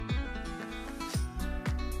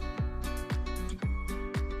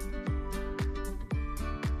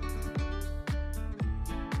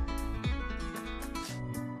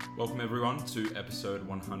Welcome everyone to episode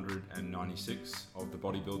 196 of the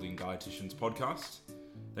Bodybuilding Dietitians podcast.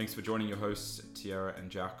 Thanks for joining your hosts Tiara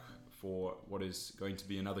and Jack for what is going to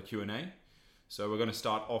be another Q&A. So we're going to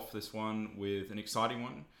start off this one with an exciting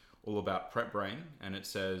one all about prep brain, and it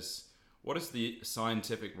says, what is the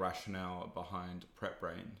scientific rationale behind prep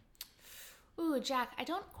brain? Ooh, Jack, I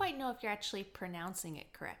don't quite know if you're actually pronouncing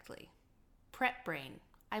it correctly. Prep brain.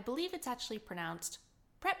 I believe it's actually pronounced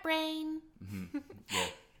prep brain. Mm-hmm. Yeah.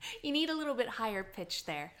 You need a little bit higher pitch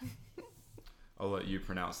there. I'll let you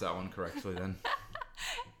pronounce that one correctly then.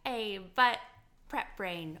 But prep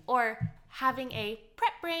brain, or having a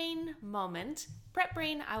prep brain moment. Prep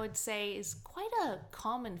brain, I would say, is quite a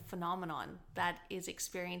common phenomenon that is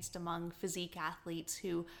experienced among physique athletes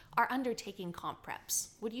who are undertaking comp preps.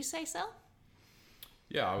 Would you say so?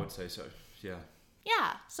 Yeah, I would say so. Yeah.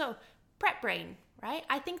 Yeah, so prep brain, right?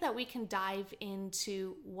 I think that we can dive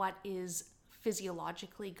into what is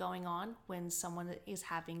physiologically going on when someone is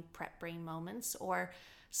having prep brain moments, or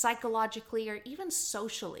psychologically or even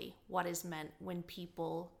socially what is meant when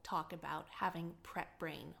people talk about having prep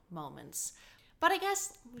brain moments. But I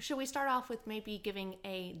guess, should we start off with maybe giving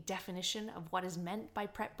a definition of what is meant by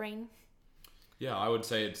prep brain? Yeah, I would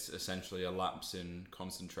say it's essentially a lapse in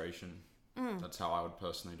concentration. That's how I would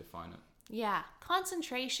personally define it. Yeah,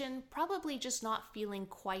 concentration, probably just not feeling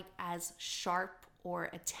quite as sharp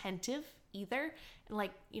or attentive either. And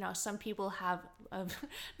some people have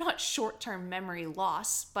not short-term memory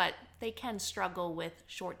loss, but they can struggle with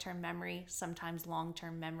short-term memory, sometimes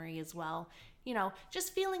long-term memory as well.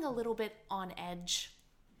 Just feeling a little bit on edge.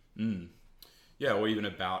 Yeah, or even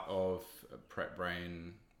a bout of prep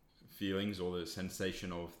brain feelings, or the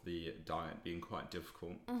sensation of the diet being quite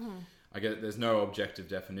difficult. I get there's no objective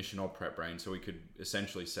definition of prep brain, so we could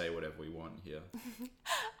essentially say whatever we want here.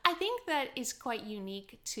 I think that is quite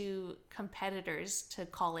unique to competitors to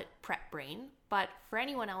call it prep brain, but for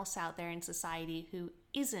anyone else out there in society who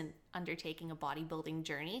isn't undertaking a bodybuilding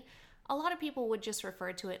journey, a lot of people would just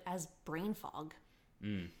refer to it as brain fog.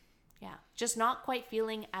 Yeah, just not quite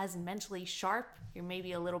feeling as mentally sharp. You're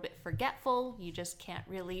maybe a little bit forgetful. You just can't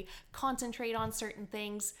really concentrate on certain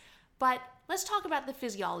things. But let's talk about the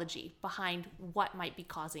physiology behind what might be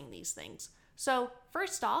causing these things. So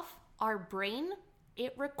first off, our brain,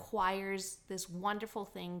 it requires this wonderful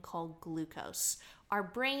thing called glucose. Our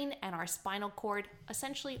brain and our spinal cord,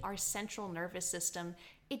 essentially our central nervous system,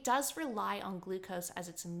 it does rely on glucose as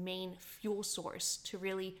its main fuel source to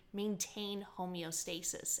really maintain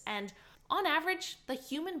homeostasis. And on average, the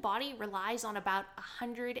human body relies on about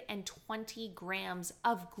 120 grams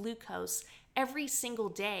of glucose every single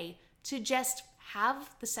day to just have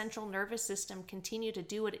the central nervous system continue to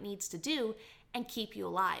do what it needs to do and keep you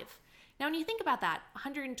alive. Now, when you think about that,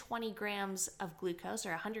 120 grams of glucose or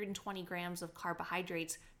 120 grams of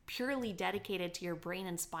carbohydrates purely dedicated to your brain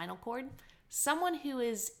and spinal cord, someone who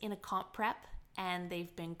is in a comp prep and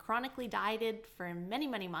they've been chronically dieted for many,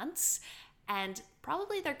 many months, and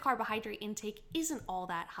probably their carbohydrate intake isn't all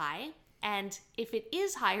that high, and if it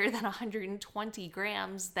is higher than 120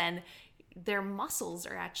 grams, then their muscles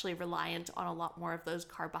are actually reliant on a lot more of those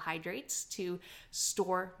carbohydrates to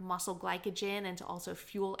store muscle glycogen and to also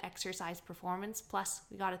fuel exercise performance. Plus,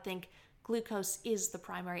 we got to think glucose is the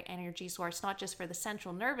primary energy source, not just for the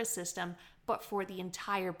central nervous system, but for the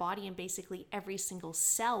entire body and basically every single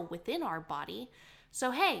cell within our body.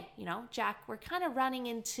 So hey, Jack, we're kind of running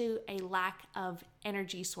into a lack of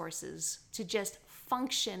energy sources to just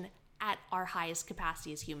function at our highest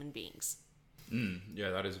capacity as human beings.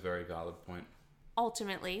 Yeah, that is a very valid point.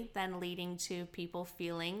 Ultimately, then leading to people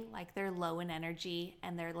feeling like they're low in energy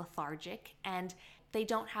and they're lethargic and they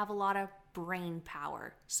don't have a lot of brain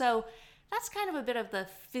power. So that's kind of a bit of the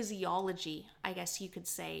physiology, I guess you could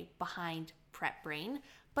say, behind prep brain.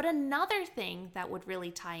 But another thing that would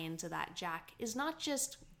really tie into that, Jack, is not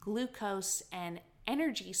just glucose and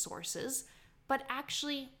energy sources, but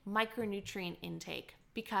actually micronutrient intake.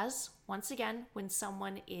 Because, once again, when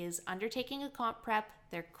someone is undertaking a comp prep,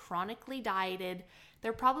 they're chronically dieted,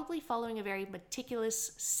 they're probably following a very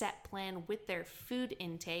meticulous set plan with their food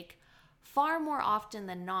intake. Far more often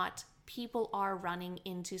than not, people are running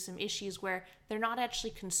into some issues where they're not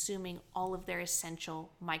actually consuming all of their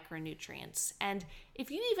essential micronutrients. And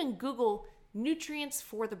if you even Google nutrients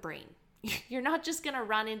for the brain, you're not just going to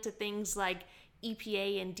run into things like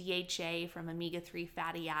EPA and DHA from omega-3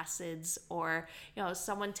 fatty acids, or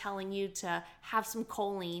someone telling you to have some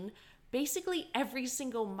choline. Basically every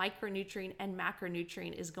single micronutrient and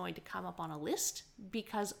macronutrient is going to come up on a list,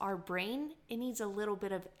 because our brain, it needs a little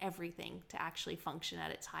bit of everything to actually function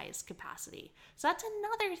at its highest capacity. So that's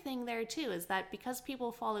another thing there too, is that because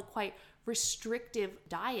people follow quite restrictive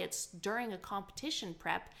diets during a competition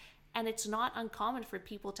prep. And it's not uncommon for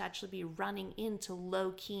people to actually be running into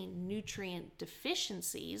low-key nutrient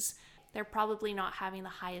deficiencies. They're probably not having the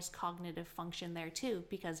highest cognitive function there too,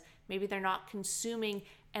 because maybe they're not consuming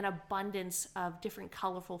an abundance of different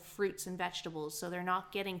colorful fruits and vegetables. So they're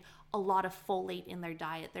not getting a lot of folate in their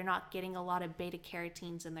diet. They're not getting a lot of beta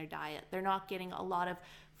carotenes in their diet. They're not getting a lot of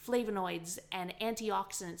flavonoids and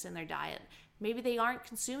antioxidants in their diet. Maybe they aren't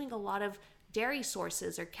consuming a lot of dairy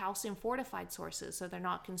sources or calcium fortified sources, so they're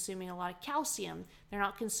not consuming a lot of calcium. They're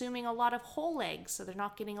not consuming a lot of whole eggs, so they're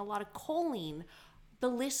not getting a lot of choline. The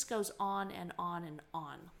list goes on and on and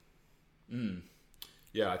on.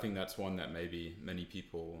 Yeah, I think that's one that maybe many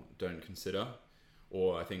people don't consider,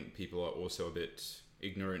 or I think people are also a bit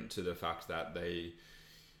ignorant to the fact that they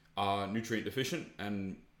are nutrient deficient.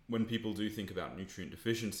 And when people do think about nutrient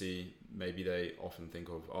deficiency, maybe they often think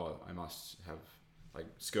of, oh, I must have like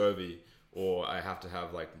scurvy, or I have to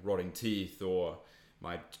have like rotting teeth, or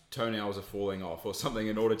my toenails are falling off or something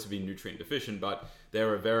in order to be nutrient deficient. But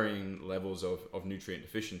there are varying levels of nutrient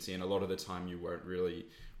deficiency, and a lot of the time you won't really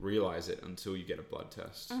realize it until you get a blood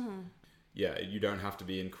test. Yeah, you don't have to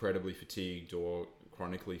be incredibly fatigued or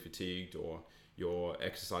chronically fatigued, or your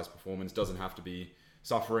exercise performance doesn't have to be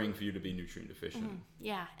suffering for you to be nutrient deficient.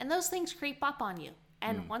 Yeah, and those things creep up on you.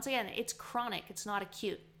 And once again, it's chronic, it's not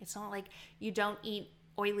acute. It's not like you don't eat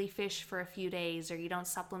oily fish for a few days, or you don't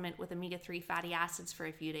supplement with omega-3 fatty acids for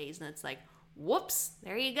a few days, and it's like, whoops,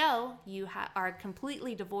 there you go. You are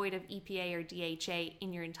completely devoid of EPA or DHA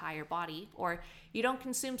in your entire body. Or you don't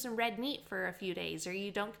consume some red meat for a few days, or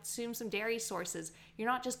you don't consume some dairy sources. You're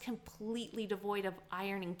not just completely devoid of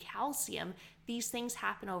iron and calcium. These things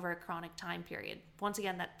happen over a chronic time period. Once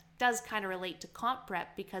again, that does kind of relate to comp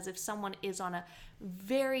prep, because if someone is on a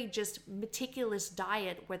very just meticulous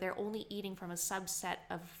diet where they're only eating from a subset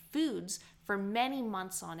of foods for many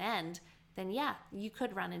months on end, then yeah, you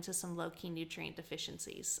could run into some low-key nutrient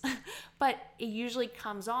deficiencies. But it usually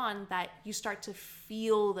comes on that you start to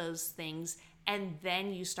feel those things, and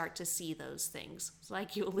then you start to see those things. So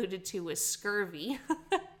like you alluded to with scurvy,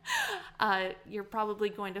 you're probably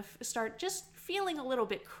going to start just feeling a little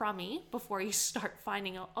bit crummy before you start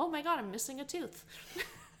finding out, oh my God, I'm missing a tooth.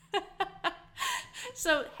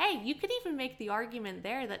 So, hey, you could even make the argument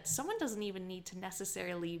there that someone doesn't even need to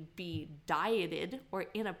necessarily be dieted or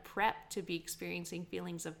in a prep to be experiencing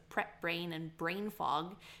feelings of prep brain and brain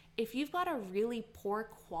fog. If you've got a really poor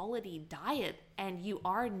quality diet and you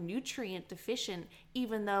are nutrient deficient,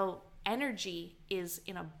 even though energy is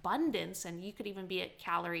in abundance, and you could even be at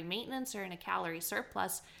calorie maintenance or in a calorie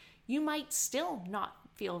surplus, you might still not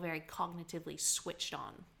feel very cognitively switched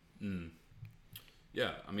on.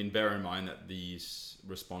 Yeah, I mean, bear in mind that these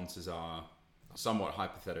responses are somewhat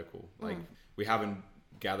hypothetical. Like, we haven't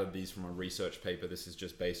gathered these from a research paper. This is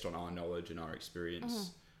just based on our knowledge and our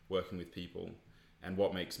experience working with people, and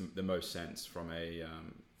what makes the most sense from a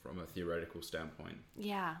theoretical standpoint.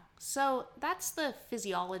 Yeah, so that's the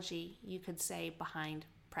physiology, you could say, behind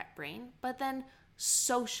prep brain. But then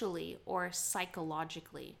socially or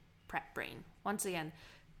psychologically, prep brain. Once again,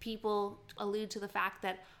 people allude to the fact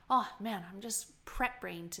that, oh man, I'm just prep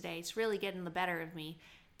brain today. It's really getting the better of me.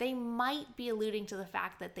 They might be alluding to the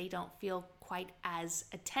fact that they don't feel quite as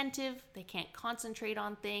attentive. They can't concentrate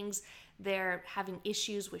on things. They're having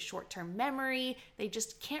issues with short-term memory. They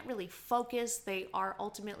just can't really focus. They are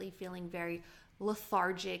ultimately feeling very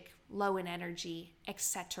lethargic, low in energy,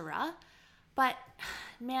 etc. But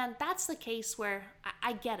man, that's the case where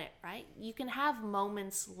I get it, right? You can have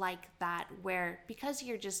moments like that where, because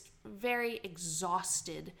you're just very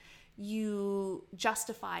exhausted, you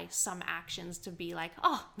justify some actions to be like,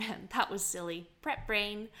 oh man, that was silly, prep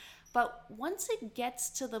brain. But once it gets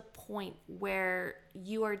to the point where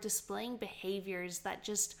you are displaying behaviors that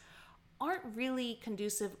just aren't really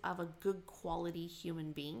conducive of a good quality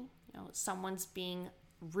human being, someone's being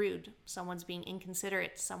rude, someone's being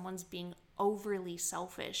inconsiderate, someone's being overly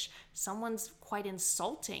selfish, someone's quite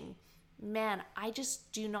insulting, man, I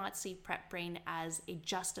just do not see prep brain as a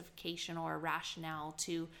justification or a rationale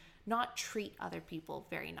to not treat other people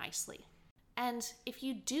very nicely. And if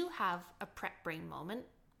you do have a prep brain moment,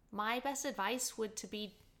 my best advice would to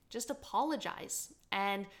be just apologize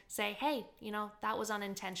and say, hey, that was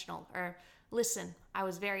unintentional, or listen, I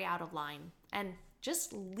was very out of line, and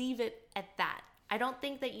just leave it at that. I don't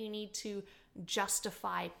think that you need to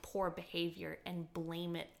justify poor behavior and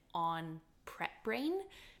blame it on prep brain.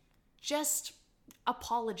 Just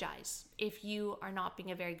apologize if you are not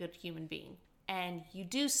being a very good human being and you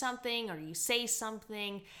do something or you say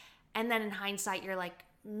something, and then in hindsight you're like,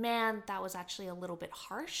 man, that was actually a little bit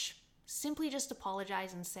harsh. simply just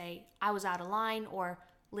apologize and say, I was out of line, or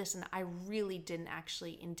listen, I really didn't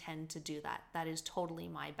actually intend to do that. That is totally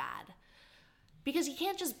my bad. Because you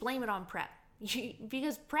can't just blame it on prep.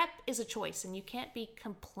 Because prep is a choice, and you can't be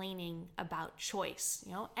complaining about choice,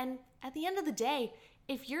 you know? And at the end of the day,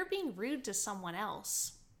 if you're being rude to someone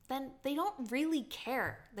else, then they don't really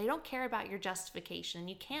care. They don't care about your justification.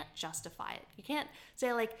 You can't justify it. You can't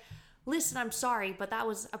say like, listen, I'm sorry, but that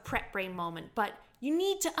was a prep brain moment. But you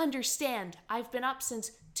need to understand, I've been up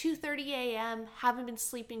since 2:30 a.m., haven't been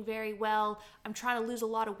sleeping very well. I'm trying to lose a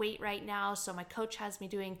lot of weight right now, so my coach has me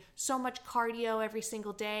doing so much cardio every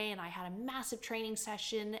single day, and I had a massive training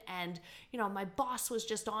session, and my boss was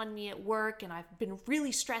just on me at work, and I've been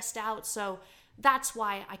really stressed out, so that's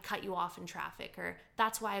why I cut you off in traffic, or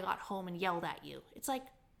that's why I got home and yelled at you. It's like,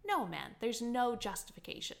 no, man, there's no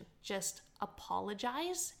justification. Just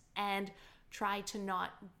apologize and try to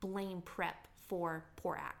not blame prep for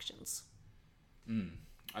poor actions.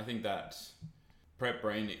 I think that prep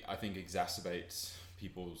brain, exacerbates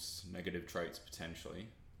people's negative traits potentially.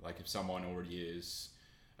 Like if someone already is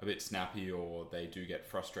a bit snappy, or they do get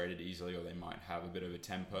frustrated easily, or they might have a bit of a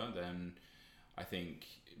temper, then I think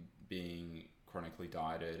being chronically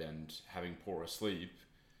dieted and having poorer sleep,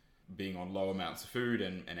 being on low amounts of food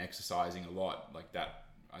and exercising a lot, like that,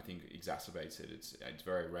 I think exacerbates it. It's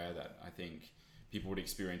very rare that I think people would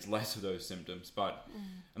experience less of those symptoms. But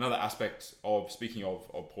another aspect of, speaking of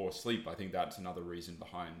poor sleep, I think that's another reason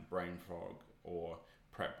behind brain fog or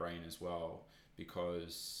prep brain as well,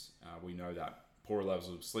 because we know that poor levels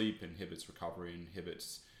of sleep inhibits recovery,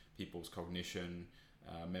 inhibits people's cognition,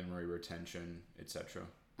 memory retention, etc.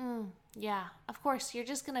 Yeah, of course, you're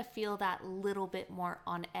just going to feel that little bit more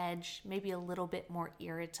on edge, maybe a little bit more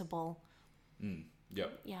irritable.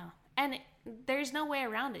 Yep. Yeah. And there's no way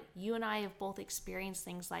around it. You and I have both experienced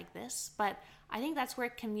things like this, but I think that's where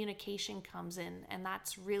communication comes in, and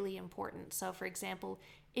that's really important. So, for example,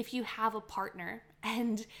 if you have a partner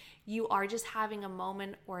and you are just having a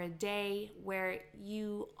moment or a day where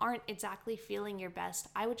you aren't exactly feeling your best,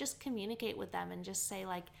 I would just communicate with them and just say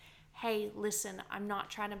like, hey, listen, I'm not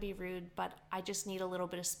trying to be rude, but I just need a little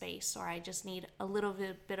bit of space, or I just need a little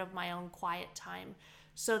bit of my own quiet time.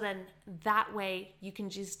 So then that way you can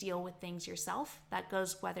just deal with things yourself. That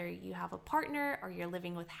goes whether you have a partner, or you're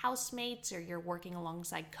living with housemates, or you're working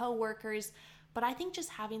alongside coworkers. But I think just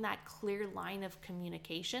having that clear line of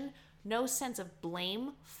communication, no sense of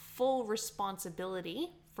blame, full responsibility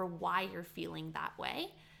for why you're feeling that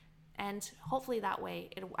way. And hopefully that way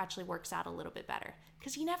it actually works out a little bit better.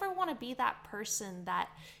 Because you never want to be that person that,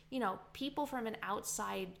 people from an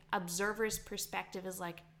outside observer's perspective is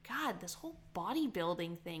like, God, this whole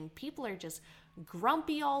bodybuilding thing, people are just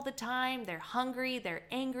grumpy all the time. They're hungry, they're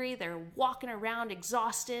angry, they're walking around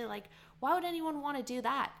exhausted. Like, why would anyone want to do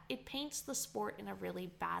that? It paints the sport in a really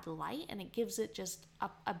bad light, and it gives it just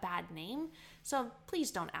a bad name. So please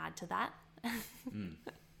don't add to that.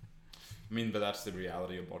 But that's the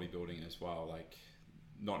reality of bodybuilding as well. Like,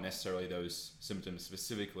 not necessarily those symptoms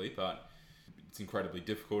specifically, but it's incredibly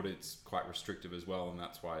difficult. It's quite restrictive as well, and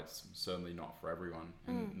that's why it's certainly not for everyone,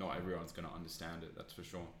 and not everyone's going to understand it, that's for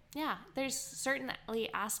sure. Yeah, there's certainly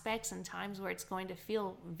aspects and times where it's going to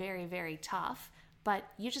feel very, very tough, but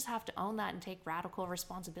you just have to own that and take radical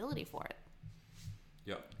responsibility for it.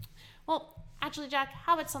 Yep. Well, actually, Jack,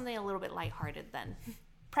 how about something a little bit lighthearted then?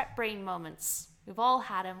 Prep brain moments. We've all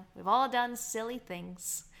had them. We've all done silly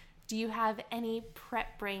things. Do you have any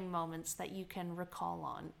prep brain moments that you can recall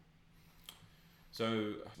on?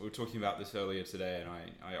 So we were talking about this earlier today, and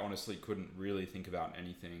I honestly couldn't really think about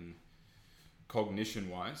anything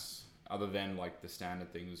cognition-wise other than like the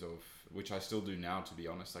standard things of, which I still do now, to be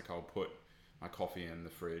honest. Like, I'll put my coffee in the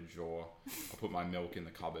fridge, or I'll put my milk in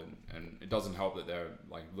the cupboard, and it doesn't help that they're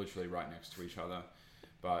like literally right next to each other.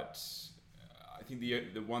 But I think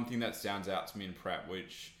the one thing that stands out to me in prep,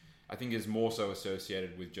 which I think is more so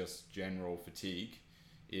associated with just general fatigue,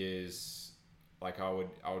 is like I would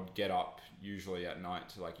get up usually at night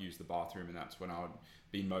to like use the bathroom, and that's when I would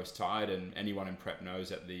be most tired. And anyone in prep knows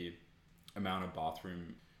that the amount of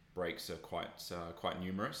bathroom breaks are quite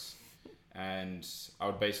numerous. And I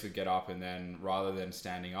would basically get up, and then rather than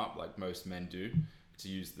standing up like most men do to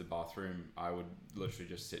use the bathroom, I would literally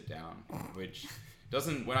just sit down, which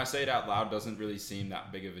doesn't, when I say it out loud, doesn't really seem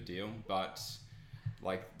that big of a deal. But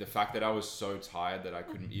like the fact that I was so tired that I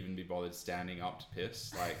couldn't even be bothered standing up to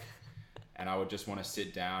piss, like, and I would just want to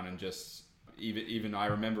sit down and just, even I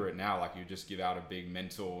remember it now, like you just give out a big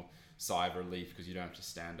mental sigh of relief because you don't have to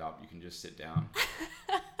stand up, you can just sit down.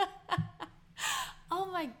 Oh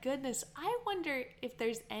my goodness. I wonder if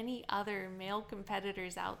there's any other male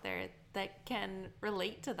competitors out there that can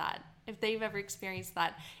relate to that, if they've ever experienced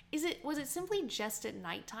that. Was it simply just at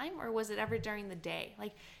nighttime, or was it ever during the day?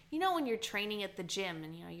 Like, you know, when you're training at the gym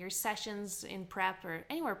and, you know, your sessions in prep are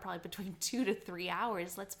anywhere probably between 2 to 3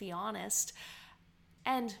 hours, let's be honest.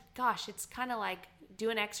 And gosh, it's kind of like,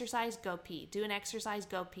 do an exercise, go pee. Do an exercise,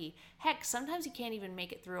 go pee. Heck, sometimes you can't even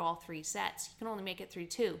make it through all 3 sets. You can only make it through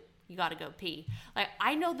 2. You got to go pee. Like,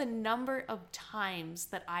 I know the number of times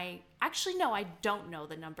that I don't know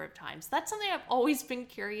the number of times. That's something I've always been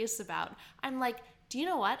curious about. I'm like, do you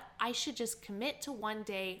know what? I should just commit to one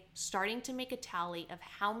day starting to make a tally of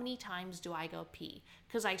how many times do I go pee.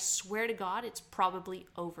 Because I swear to God, it's probably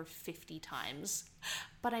over 50 times.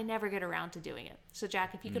 But I never get around to doing it. So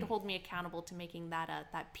Jack, if you could hold me accountable to making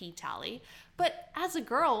that pee tally. But as a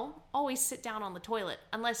girl, always sit down on the toilet.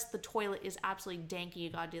 Unless the toilet is absolutely danky, you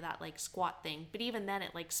gotta do that like squat thing. But even then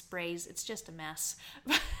it like sprays. It's just a mess.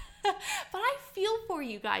 But I feel for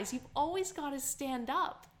you guys. You've always got to stand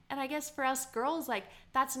up. And I guess for us girls, like,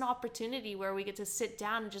 that's an opportunity where we get to sit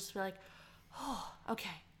down and just be like, oh, okay.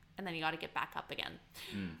 And then you got to get back up again.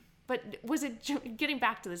 But getting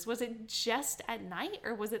back to this, was it just at night,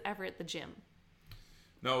 or was it ever at the gym?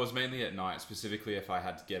 No, it was mainly at night, specifically if I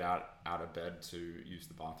had to get out of bed to use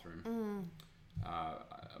the bathroom.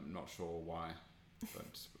 I'm not sure why.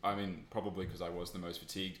 But I mean, probably because I was the most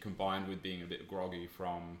fatigued, combined with being a bit groggy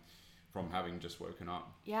from having just woken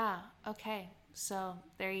up. Yeah, okay. So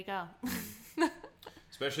there you go.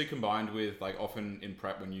 Especially combined with, like, often in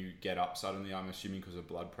prep when you get up suddenly, I'm assuming because of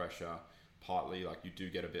blood pressure, partly, like, you do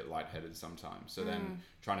get a bit lightheaded sometimes. So then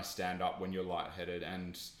trying to stand up when you're lightheaded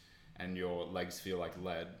and your legs feel like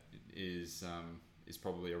lead is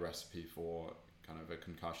probably a recipe for kind of a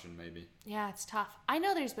concussion maybe. Yeah, it's tough. I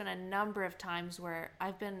know there's been a number of times where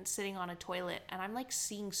I've been sitting on a toilet and I'm like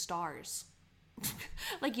seeing stars.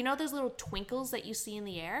 Like, you know those little twinkles that you see in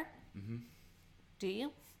the air? Mm-hmm. Do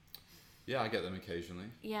you? Yeah, I get them occasionally.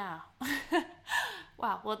 Yeah.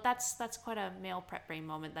 Wow. Well, that's quite a male prep brain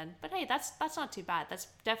moment then. But hey, that's not too bad. That's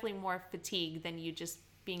definitely more fatigue than you just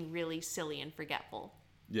being really silly and forgetful.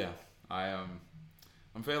 Yeah, I'm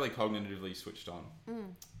fairly cognitively switched on.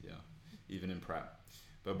 Yeah, even in prep.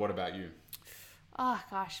 But what about you? Oh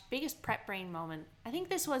gosh, biggest prep brain moment. I think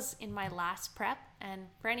this was in my last prep, and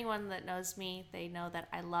for anyone that knows me, they know that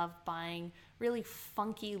I love buying really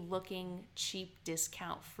funky looking cheap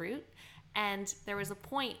discount fruit. And there was a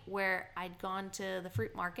point where I'd gone to the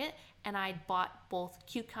fruit market and I'd bought both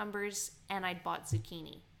cucumbers and I'd bought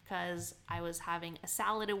zucchini because I was having a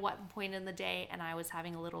salad at one point in the day and I was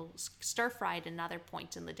having a little stir fry at another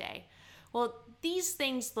point in the day. Well, these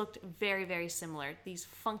things looked very, very similar. These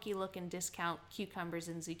funky looking discount cucumbers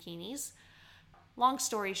and zucchinis. Long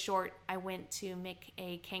story short, I went to make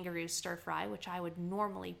a kangaroo stir fry, which I would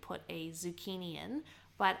normally put a zucchini in,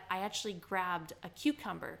 but I actually grabbed a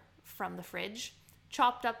cucumber from the fridge,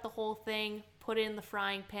 chopped up the whole thing, put it in the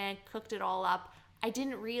frying pan, cooked it all up. I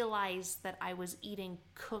didn't realize that I was eating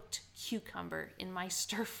cooked cucumber in my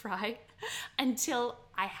stir fry until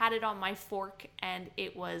I had it on my fork and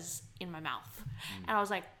it was in my mouth. And I was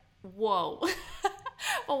like, whoa.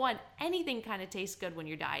 Well, one, anything kind of tastes good when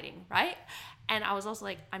you're dieting, right? And I was also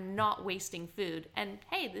like, I'm not wasting food. And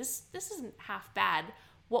hey, this isn't half bad.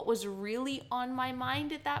 What was really on my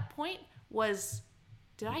mind at that point was,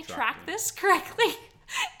 did I track this correctly?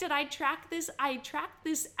 Did I track this? I tracked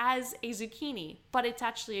this as a zucchini, but it's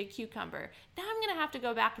actually a cucumber. Now I'm going to have to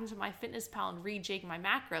go back into MyFitnessPal and rejig my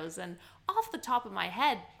macros. And off the top of my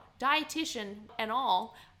head, dietitian and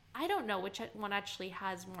all, I don't know which one actually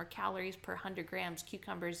has more calories per 100 grams,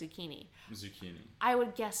 cucumber or zucchini. Zucchini. I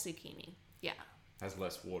would guess zucchini. Yeah. Has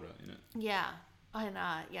less water in it. Yeah. And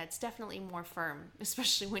yeah, it's definitely more firm,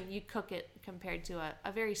 especially when you cook it compared to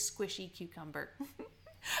a very squishy cucumber.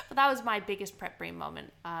 But that was my biggest prep brain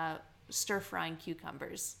moment, stir frying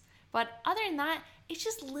cucumbers. But other than that, it's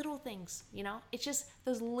just little things, you know? It's just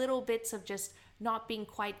those little bits of just not being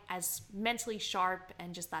quite as mentally sharp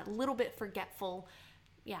and just that little bit forgetful.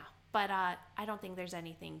 Yeah, but I don't think there's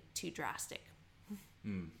anything too drastic.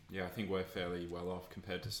 Yeah, I think we're fairly well off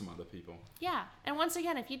compared to some other people. Yeah, and once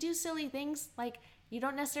again, if you do silly things, like, you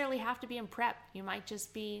don't necessarily have to be in prep. You might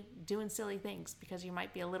just be doing silly things because you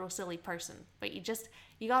might be a little silly person. But you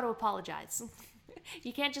got to apologize.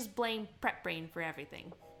 You can't just blame prep brain for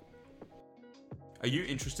everything. Are you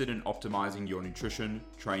interested in optimizing your nutrition,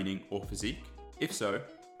 training, or physique? If so,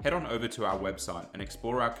 head on over to our website and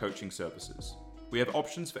explore our coaching services. We have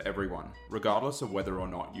options for everyone, regardless of whether or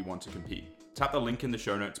not you want to compete. Tap the link in the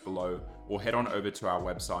show notes below or head on over to our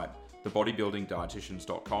website,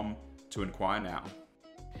 thebodybuildingdietitians.com, to inquire now.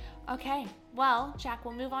 Okay, well, Jack,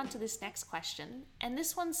 we'll move on to this next question. And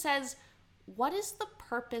this one says, what is the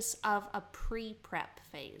purpose of a pre-prep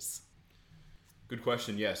phase? Good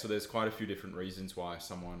question. Yeah, so there's quite a few different reasons why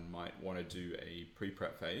someone might want to do a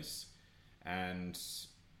pre-prep phase. And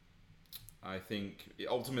I think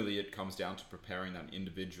ultimately it comes down to preparing that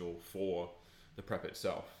individual for the prep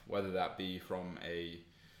itself, whether that be from a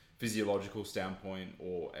physiological standpoint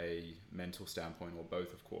or a mental standpoint, or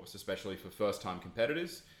both, of course. Especially for first-time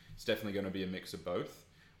competitors, it's definitely going to be a mix of both.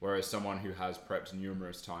 Whereas someone who has prepped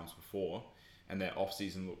numerous times before and their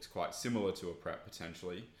off-season looks quite similar to a prep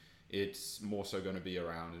potentially, it's more so going to be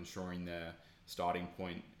around ensuring their starting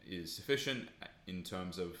point is sufficient in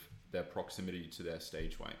terms of their proximity to their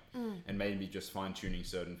stage weight, and maybe just fine-tuning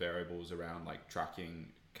certain variables around like tracking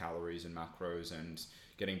calories and macros and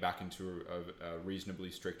getting back into a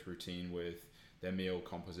reasonably strict routine with their meal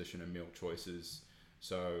composition and meal choices.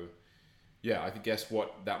 So yeah, I guess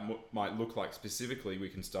what that might look like specifically, we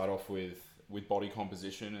can start off with body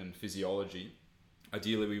composition and physiology.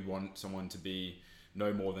 Ideally, we want someone to be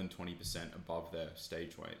no more than 20% above their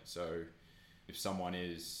stage weight. So if someone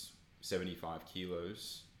is 75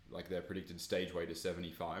 kilos, like their predicted stage weight is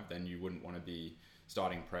 75, then you wouldn't want to be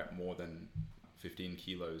starting prep more than 15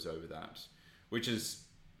 kilos over that, which is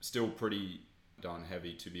still pretty darn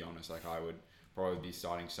heavy, to be honest. Like I would probably be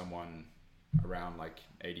starting someone around like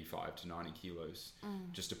 85 to 90 kilos,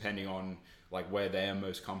 just depending on like where they are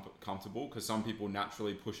most comfortable, because some people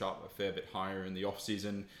naturally push up a fair bit higher in the off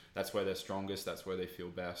season. That's where they're strongest, that's where they feel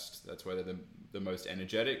best, that's where they're the most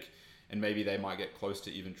energetic, and maybe they might get close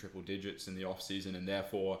to even triple digits in the off season, and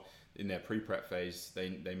therefore in their pre-prep phase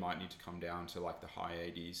they might need to come down to like the high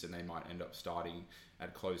 80s, and they might end up starting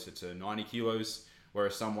at closer to 90 kilos.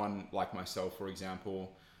 Whereas someone like myself, for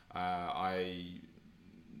example, I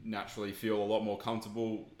naturally feel a lot more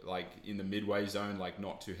comfortable like in the midway zone, like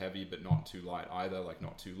not too heavy but not too light either, like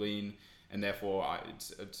not too lean, and therefore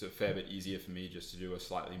it's a fair bit easier for me just to do a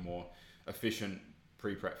slightly more efficient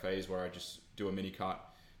pre-prep phase where I just do a mini cut,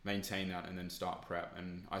 maintain that, and then start prep.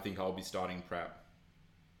 And I think I'll be starting prep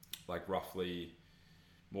like roughly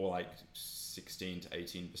more like 16 to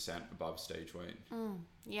 18% above stage weight.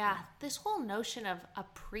 Yeah, this whole notion of a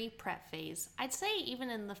pre-prep phase, I'd say even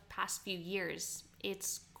in the past few years,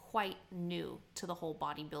 it's quite new to the whole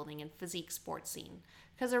bodybuilding and physique sports scene.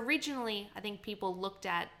 Because originally, I think people looked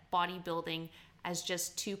at bodybuilding as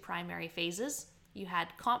just two primary phases. You had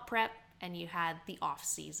comp prep and you had the off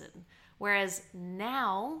season. Whereas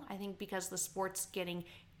now, I think because the sport's getting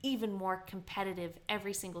even more competitive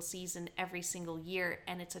every single season, every single year,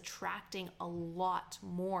 and it's attracting a lot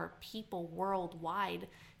more people worldwide,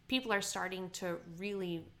 people are starting to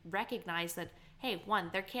really recognize that, hey, one,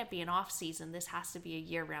 there can't be an off season. This has to be a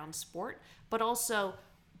year-round sport, but also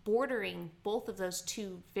bordering both of those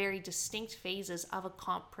two very distinct phases of a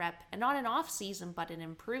comp prep, and not an off season, but an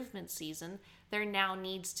improvement season, there now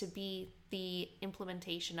needs to be the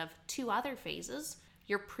implementation of two other phases: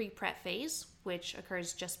 your pre-prep phase, which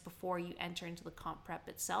occurs just before you enter into the comp prep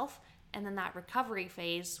itself, and then that recovery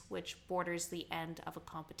phase, which borders the end of a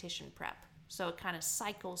competition prep. So it kind of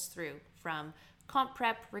cycles through from comp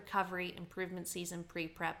prep, recovery, improvement season,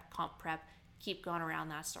 pre-prep, comp prep, keep going around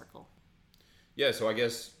that circle. Yeah, so I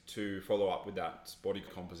guess to follow up with that body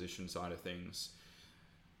composition side of things,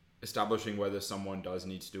 establishing whether someone does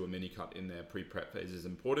need to do a mini cut in their pre-prep phase is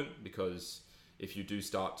important, because if you do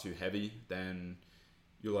start too heavy, then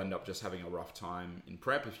you'll end up just having a rough time in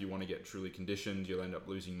prep. If you want to get truly conditioned, you'll end up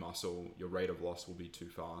losing muscle, your rate of loss will be too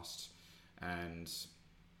fast, and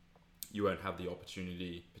you won't have the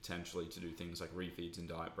opportunity potentially to do things like refeeds and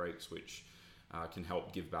diet breaks, which can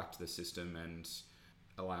help give back to the system and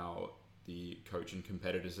allow the coach and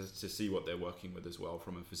competitors to see what they're working with as well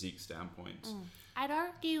from a physique standpoint. I'd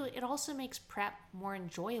argue it also makes prep more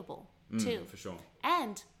enjoyable too. For sure.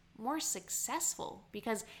 And more successful,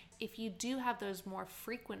 because if you do have those more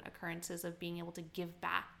frequent occurrences of being able to give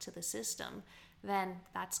back to the system, then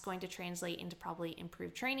that's going to translate into probably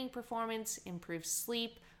improved training performance, improved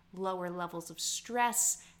sleep, lower levels of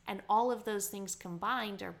stress, and all of those things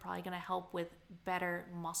combined are probably going to help with better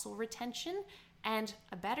muscle retention and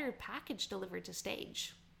a better package delivered to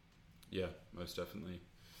stage. Yeah, most definitely.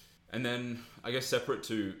 And then I guess separate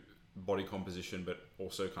to body composition, but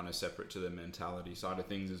also kind of separate to the mentality side of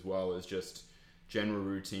things as well, is just general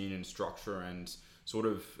routine and structure and sort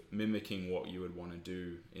of mimicking what you would want to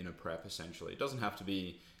do in a prep essentially. It doesn't have to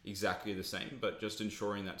be exactly the same, but just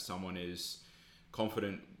ensuring that someone is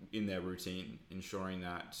confident in their routine, ensuring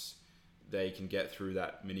that they can get through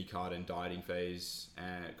that mini cut and dieting phase.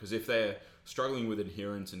 Because if they're struggling with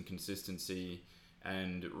adherence and consistency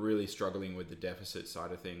and really struggling with the deficit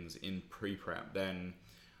side of things in pre-prep, then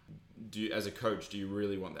as a coach, do you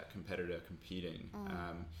really want that competitor competing?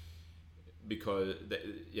 Because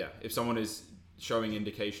if someone is showing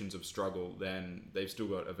indications of struggle, then they've still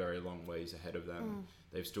got a very long ways ahead of them.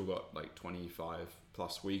 They've still got like 25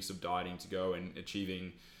 plus weeks of dieting to go and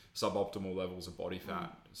achieving suboptimal levels of body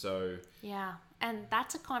fat. So yeah, and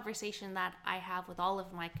that's a conversation that I have with all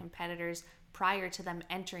of my competitors prior to them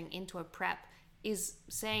entering into a prep, is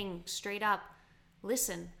saying straight up,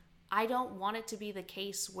 listen, I don't want it to be the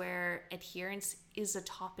case where adherence is a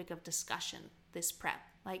topic of discussion this prep.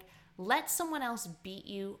 Like, let someone else beat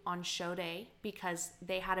you on show day because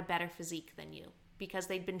they had a better physique than you, because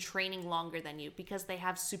they've been training longer than you, because they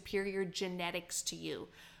have superior genetics to you.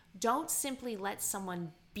 Don't simply let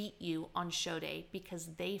someone beat you on show day because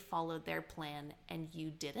they followed their plan and you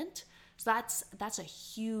didn't. So that's a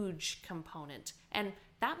huge component. And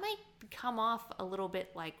that might come off a little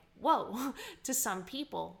bit like, whoa, to some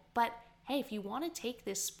people. But hey, if you want to take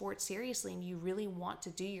this sport seriously and you really want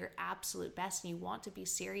to do your absolute best and you want to be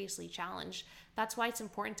seriously challenged, that's why it's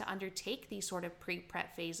important to undertake these sort of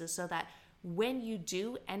pre-prep phases, so that when you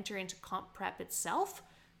do enter into comp prep itself,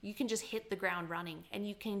 you can just hit the ground running and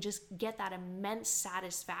you can just get that immense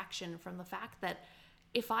satisfaction from the fact that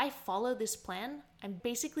if I follow this plan, I'm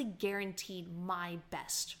basically guaranteed my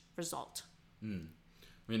best result. I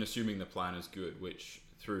mean, assuming the plan is good, which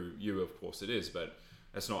through you, of course, it is, but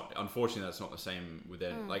that's not, unfortunately, that's not the same with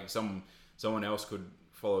them. Like someone else could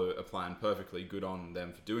follow a plan perfectly, good on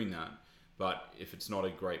them for doing that. But if it's not a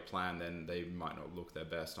great plan, then they might not look their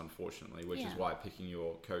best, unfortunately, which is why picking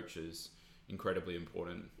your coach is incredibly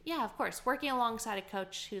important. Yeah, of course. Working alongside a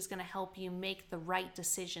coach who's going to help you make the right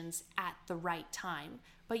decisions at the right time.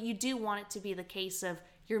 But you do want it to be the case of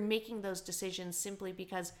you're making those decisions simply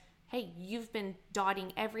because, hey, you've been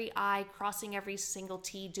dotting every I, crossing every single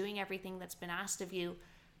T, doing everything that's been asked of you.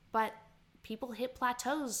 But people hit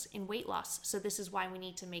plateaus in weight loss. So this is why we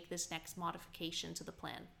need to make this next modification to the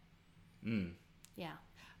plan. Yeah.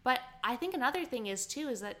 But I think another thing is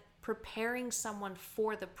that preparing someone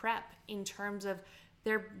for the prep in terms of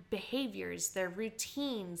their behaviors, their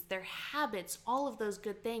routines, their habits, all of those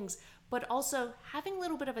good things, but also having a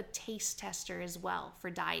little bit of a taste tester as well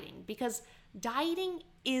for dieting, because dieting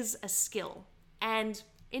is a skill. And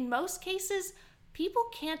in most cases, people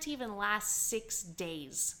can't even last 6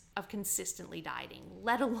 days of consistently dieting,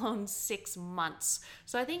 let alone 6 months.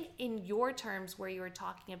 So I think in your terms where you were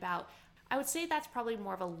talking about, I would say that's probably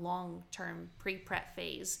more of a long-term pre-prep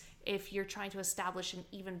phase if you're trying to establish an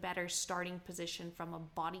even better starting position from a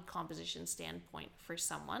body composition standpoint for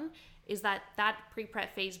someone, is that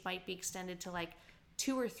pre-prep phase might be extended to like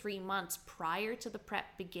 2 or 3 months prior to the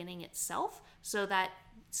prep beginning itself, so that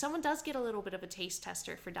someone does get a little bit of a taste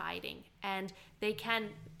tester for dieting and they can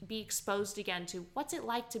be exposed again to what's it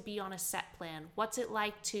like to be on a set plan, what's it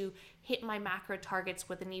like to hit my macro targets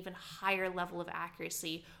with an even higher level of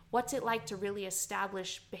accuracy, what's it like to really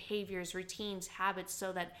establish behaviors, routines, habits,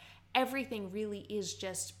 so that everything really is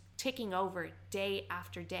just ticking over day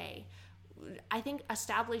after day. I think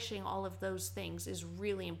establishing all of those things is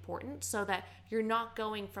really important so that you're not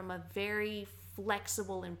going from a very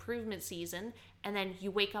flexible improvement season and then you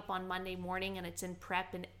wake up on Monday morning and it's in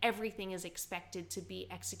prep and everything is expected to be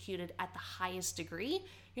executed at the highest degree.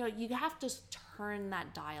 You know, you have to turn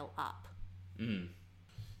that dial up.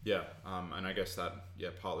 Yeah, and I guess that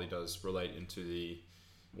partly does relate into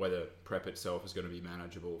whether prep itself is going to be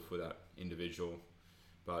manageable for that individual,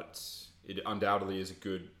 but it undoubtedly is a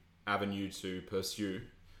good avenue to pursue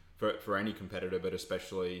for any competitor, but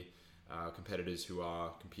especially competitors who are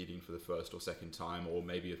competing for the first or second time, or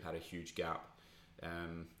maybe have had a huge gap.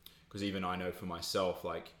 Because even I know for myself,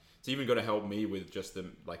 like, it's even going to help me with just the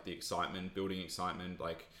excitement, building excitement.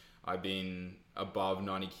 Like, I've been above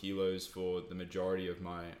 90 kilos for the majority of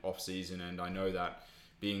my off season, and I know that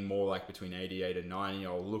being more like between 88 and 90,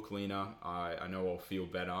 I'll look leaner. I know I'll feel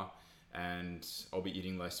better, and I'll be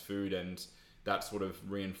eating less food, and that sort of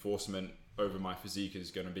reinforcement over my physique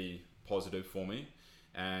is going to be positive for me,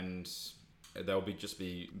 and they'll just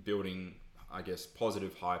be building, I guess,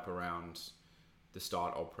 positive hype around the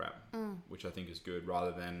start of prep, which I think is good,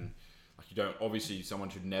 rather than obviously someone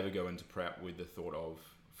should never go into prep with the thought of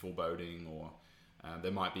foreboding, or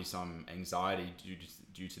there might be some anxiety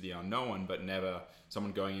due to the unknown, but never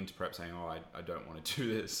someone going into prep saying, oh, I don't want to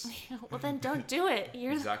do this. Well, then don't do it.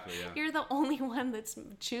 Exactly, yeah. You're the only one that's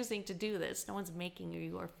choosing to do this. No one's making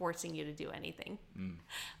you or forcing you to do anything.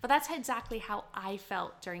 But that's exactly how I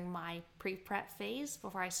felt during my pre-prep phase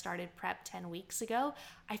before I started prep 10 weeks ago.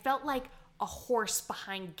 I felt like a horse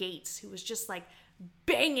behind gates who was just like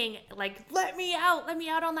banging, like, let me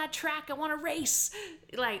out on that track, I want to race.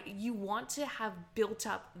 Like, you want to have built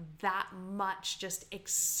up that much just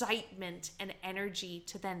excitement and energy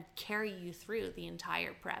to then carry you through the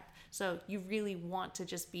entire prep. So you really want to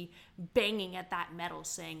just be banging at that metal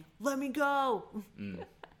saying, let me go.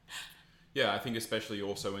 Yeah, I think especially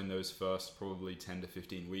also in those first probably 10 to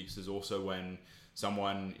 15 weeks is also when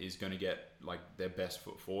someone is going to get like their best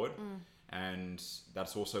foot forward. And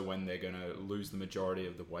that's also when they're going to lose the majority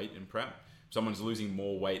of the weight in prep. If someone's losing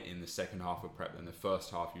more weight in the second half of prep than the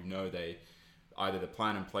first half, you know they either the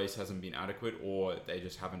plan in place hasn't been adequate or they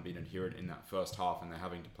just haven't been adherent in that first half and they're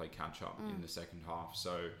having to play catch up in the second half.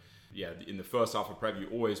 So yeah, in the first half of prep, you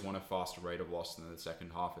always want a faster rate of loss than the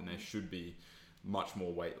second half, and there should be much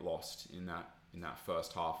more weight lost in that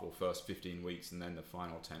first half or first 15 weeks and then the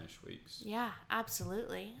final 10-ish weeks. Yeah,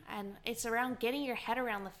 absolutely. And it's around getting your head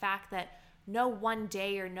around the fact that no one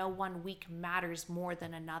day or no one week matters more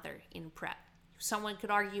than another in prep. Someone could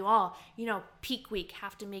argue, peak week,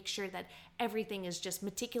 have to make sure that everything is just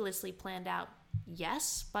meticulously planned out.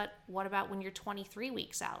 Yes, but what about when you're 23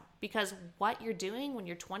 weeks out? Because what you're doing when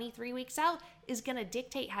you're 23 weeks out is going to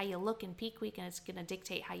dictate how you look in peak week, and it's going to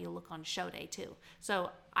dictate how you look on show day too. So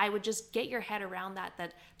I would just get your head around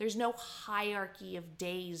that there's no hierarchy of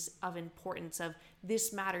days of importance of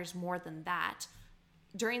this matters more than that.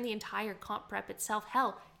 During the entire comp prep itself,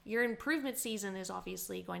 your improvement season is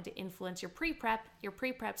obviously going to influence your pre-prep. Your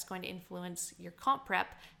pre-prep's going to influence your comp prep,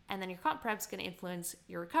 and then your comp prep's going to influence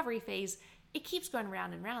your recovery phase. It keeps going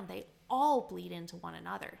round and round. They all bleed into one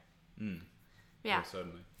another. Yeah,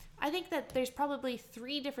 certainly. I think that there's probably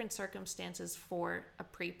 3 different circumstances for a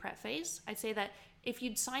pre-prep phase. I'd say that if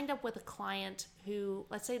you'd signed up with a client who,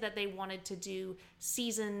 let's say that they wanted to do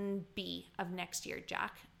season B of next year,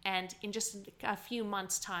 Jack, and in just a few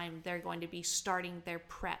months' time, they're going to be starting their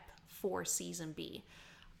prep for season B.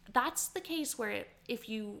 That's the case where if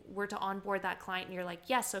you were to onboard that client and you're like,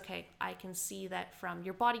 yes, okay, I can see that from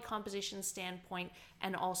your body composition standpoint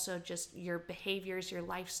and also just your behaviors, your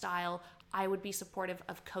lifestyle, I would be supportive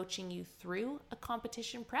of coaching you through a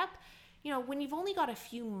competition prep. When you've only got a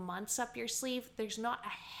few months up your sleeve, there's not a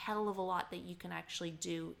hell of a lot that you can actually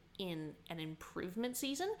do in an improvement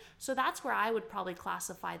season. So that's where I would probably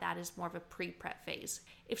classify that as more of a pre-prep phase.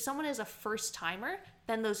 If someone is a first timer,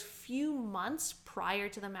 then those few months prior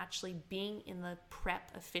to them actually being in the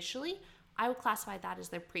prep officially, I would classify that as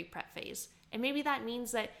their pre-prep phase. And maybe that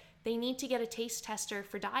means that they need to get a taste tester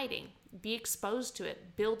for dieting, be exposed to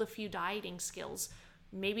it, build a few dieting skills.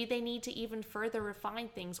 Maybe they need to even further refine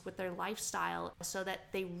things with their lifestyle so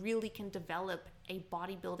that they really can develop a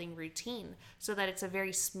bodybuilding routine so that it's a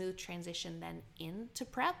very smooth transition then into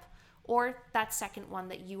prep. Or that second one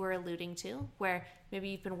that you were alluding to, where maybe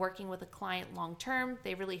you've been working with a client long term,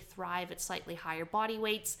 they really thrive at slightly higher body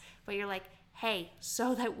weights, but you're like, hey,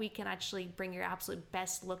 so that we can actually bring your absolute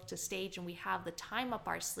best look to stage and we have the time up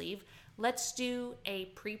our sleeve, let's do a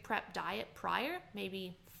pre-prep diet prior,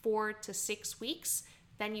 maybe 4 to 6 weeks.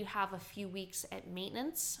 Then you have a few weeks at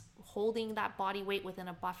maintenance, holding that body weight within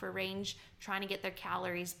a buffer range, trying to get their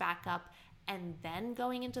calories back up, and then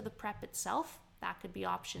going into the prep itself. That could be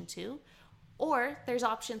option 2. Or there's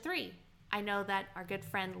option 3. I know that our good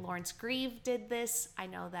friend Lawrence Grieve did this. I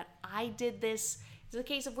know that I did this. It's a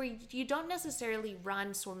case of where you don't necessarily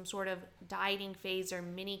run some sort of dieting phase or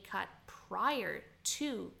mini cut prior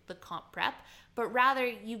to the comp prep, but rather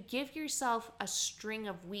you give yourself a string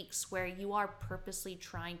of weeks where you are purposely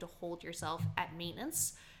trying to hold yourself at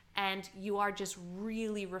maintenance, and you are just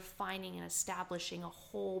really refining and establishing a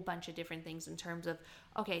whole bunch of different things in terms of,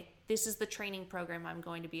 okay, this is the training program I'm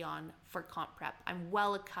going to be on for comp prep. I'm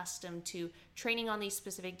well accustomed to training on these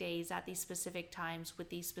specific days at these specific times with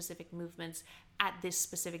these specific movements at this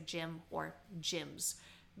specific gym or gyms.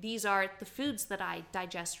 These are the foods that I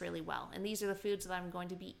digest really well, and these are the foods that I'm going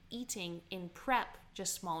to be eating in prep,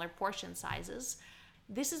 just smaller portion sizes.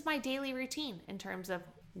 This is my daily routine in terms of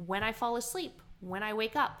when I fall asleep, when I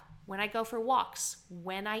wake up, when I go for walks,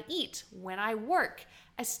 when I eat, when I work,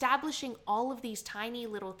 establishing all of these tiny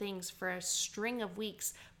little things for a string of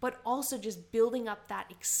weeks, but also just building up that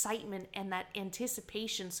excitement and that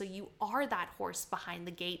anticipation so you are that horse behind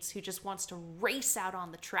the gates who just wants to race out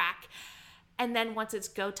on the track. And then once it's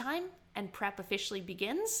go time and prep officially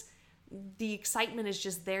begins, the excitement is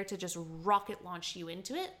just there to just rocket launch you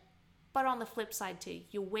into it. But on the flip side too,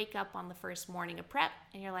 you wake up on the first morning of prep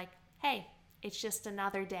and you're like, hey, it's just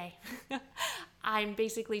another day. I'm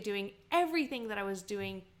basically doing everything that I was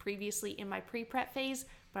doing previously in my pre-prep phase,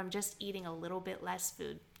 but I'm just eating a little bit less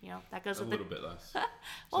food. That goes with a little bit less.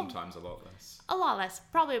 Sometimes a lot less. A lot less.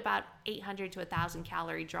 Probably about 800 to 1,000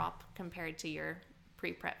 calorie drop compared to your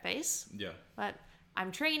pre-prep phase. Yeah. But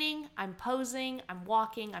I'm training, I'm posing, I'm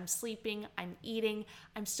walking, I'm sleeping, I'm eating.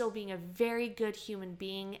 I'm still being a very good human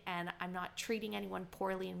being, and I'm not treating anyone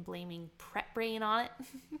poorly and blaming prep brain on it.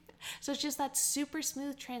 So it's just that super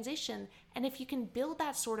smooth transition. And if you can build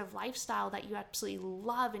that sort of lifestyle that you absolutely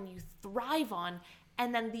love and you thrive on,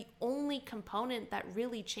 and then the only component that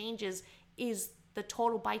really changes is the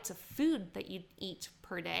total bites of food that you eat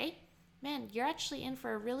per day, man, you're actually in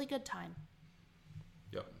for a really good time.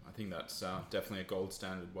 Yep, I think that's definitely a gold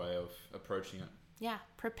standard way of approaching it. Yeah,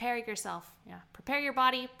 prepare yourself. Yeah, prepare your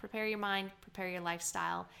body, prepare your mind, prepare your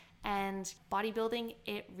lifestyle. And bodybuilding,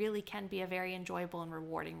 it really can be a very enjoyable and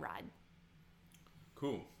rewarding ride.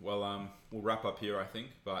 Cool. Well, we'll wrap up here, I think.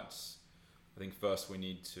 But I think first we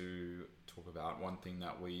need to talk about one thing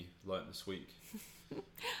that we learned this week.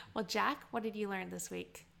 Well, Jack, what did you learn this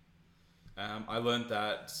week? I learned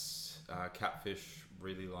that catfish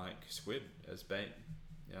really like squid as bait.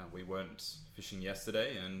 Yeah, we weren't fishing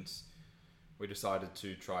yesterday and we decided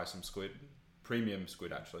to try some squid. Premium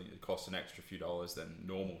squid, actually. It costs an extra few dollars than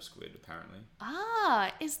normal squid, apparently.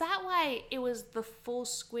 Ah, is that why it was the full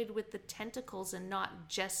squid with the tentacles and not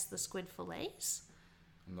just the squid fillets?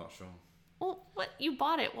 I'm not sure. Well, you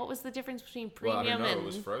bought it. What was the difference between Well, I premium don't know. and... It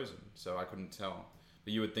was frozen, so I couldn't tell.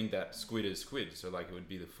 But you would think that squid is squid, so like it would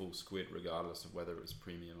be the full squid regardless of whether it was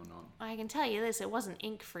premium or not. I can tell you this, it wasn't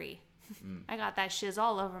ink-free. I got that shiz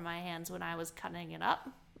all over my hands when I was cutting it up.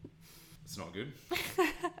 It's not good.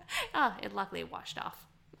 It luckily washed off.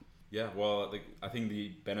 Yeah, well, I think the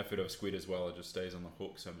benefit of squid as well, it just stays on the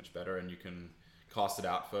hook so much better, and you can cast it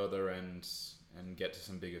out further and get to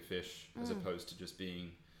some bigger fish as opposed to just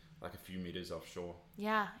being like a few meters offshore.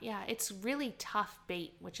 Yeah, it's really tough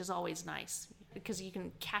bait, which is always nice because you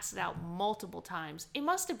can cast it out multiple times. It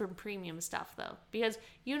must have been premium stuff though, because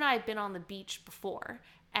you and I have been on the beach before,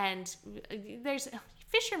 and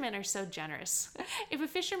fishermen are so generous. If a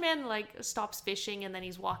fisherman stops fishing and then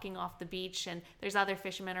he's walking off the beach and there's other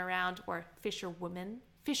fishermen around, or fisher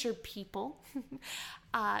people,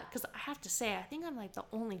 because I have to say, I think I'm like the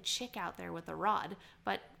only chick out there with a rod.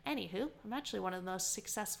 But anywho, I'm actually one of the most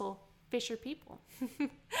successful fisher people.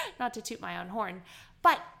 Not to toot my own horn,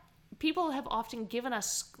 but people have often given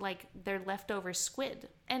us like their leftover squid,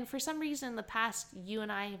 and for some reason in the past, you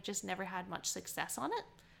and I have just never had much success on it.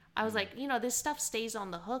 I was like, this stuff stays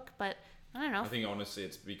on the hook, but I don't know. I think honestly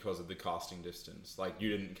it's because of the casting distance. Like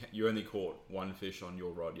you only caught one fish on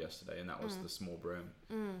your rod yesterday, and that was the small broom.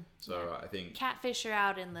 So yeah. I think catfish are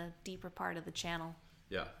out in the deeper part of the channel.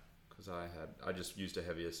 Yeah, because I just used a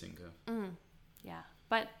heavier sinker. Yeah,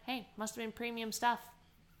 but hey, must have been premium stuff.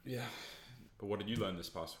 Yeah, but what did you learn this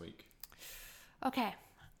past week? Okay,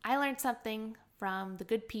 I learned something from the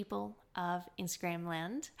good people of Instagram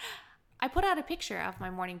land. I put out a picture of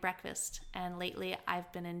my morning breakfast, and lately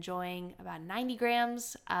I've been enjoying about 90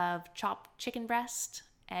 grams of chopped chicken breast,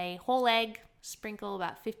 a whole egg, sprinkle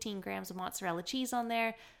about 15 grams of mozzarella cheese on there,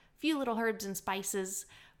 a few little herbs and spices.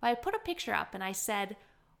 But I put a picture up and I said,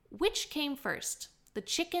 which came first, the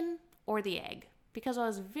chicken or the egg? Because I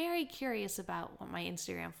was very curious about what my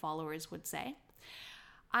Instagram followers would say.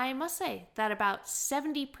 I must say that about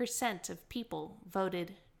 70% of people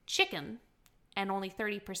voted chicken, and only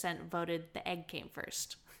 30% voted the egg came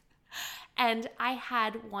first. And I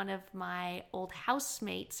had one of my old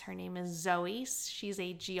housemates, her name is Zoe, she's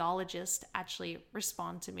a geologist, actually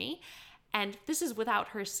respond to me. And this is without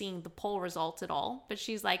her seeing the poll results at all, but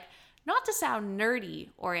she's like, not to sound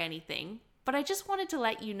nerdy or anything, but I just wanted to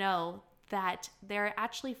let you know that there are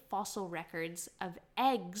actually fossil records of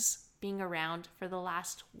eggs being around for the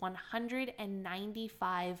last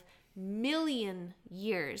 195 million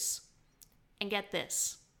years. And get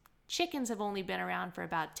this, chickens have only been around for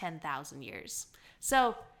about 10,000 years.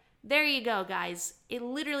 So there you go, guys. It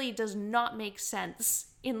literally does not make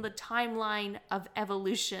sense in the timeline of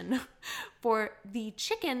evolution for the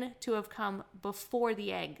chicken to have come before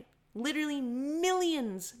the egg. Literally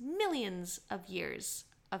millions of years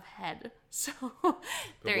ahead. So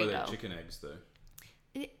there you go. But were they chicken eggs, though?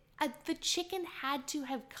 The chicken had to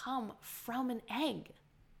have come from an egg.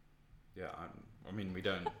 Yeah, I mean, we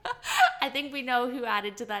don't... I think we know who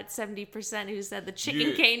added to that 70% who said the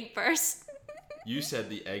chicken came first. You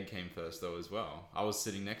said the egg came first, though, as well. I was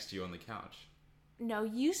sitting next to you on the couch. No,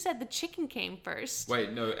 you said the chicken came first.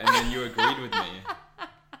 Wait, no, and then you agreed with me.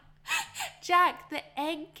 Jack, the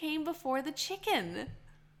egg came before the chicken.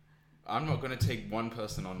 I'm not going to take one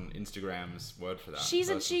person on Instagram's word for that. She's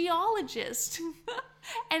a geologist.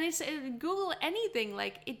 And it's Google anything,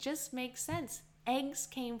 it just makes sense. Eggs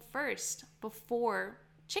came first before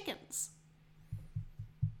chickens.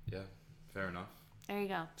 Yeah, fair enough. There you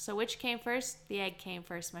go. So which came first? The egg came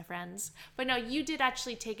first, my friends. But no, you did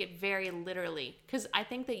actually take it very literally, because I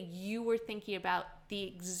think that you were thinking about the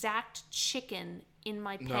exact chicken in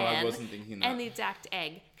my pan. No, I wasn't thinking that. And the exact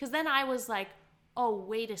egg. Because then I was like, oh,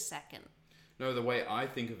 wait a second. No, the way I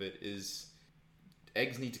think of it is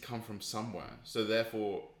eggs need to come from somewhere. So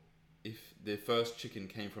therefore, if the first chicken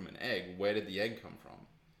came from an egg, where did the egg come from?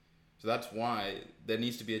 So that's why there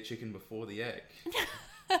needs to be a chicken before the egg.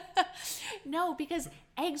 No, because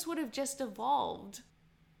eggs would have just evolved.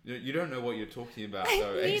 You don't know what you're talking about,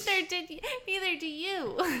 though. Neither do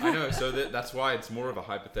you. I know, so that's why it's more of a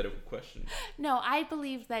hypothetical question. No, I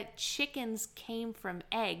believe that chickens came from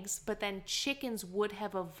eggs, but then chickens would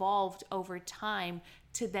have evolved over time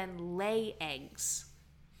to then lay eggs.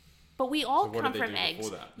 But we all come from eggs.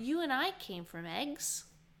 You and I came from eggs,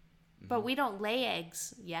 but we don't lay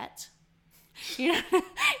eggs yet. You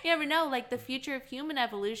never know, like the future of human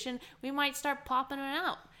evolution, we might start popping them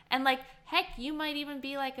out. And like, heck, you might even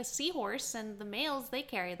be like a seahorse, and the males, they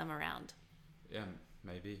carry them around. Yeah,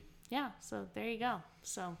 maybe. Yeah, so there you go.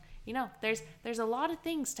 So, there's a lot of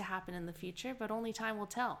things to happen in the future, but only time will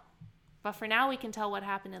tell. But for now, we can tell what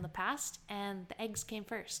happened in the past, and the eggs came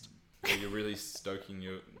first. Well, you're really stoking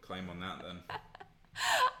your claim on that then.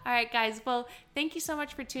 All right, guys. Well, thank you so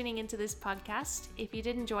much for tuning into this podcast. If you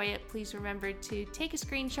did enjoy it, please remember to take a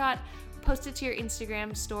screenshot, post it to your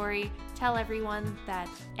Instagram story, tell everyone that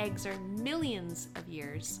eggs are millions of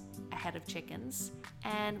years ahead of chickens,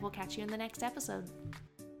 and we'll catch you in the next episode.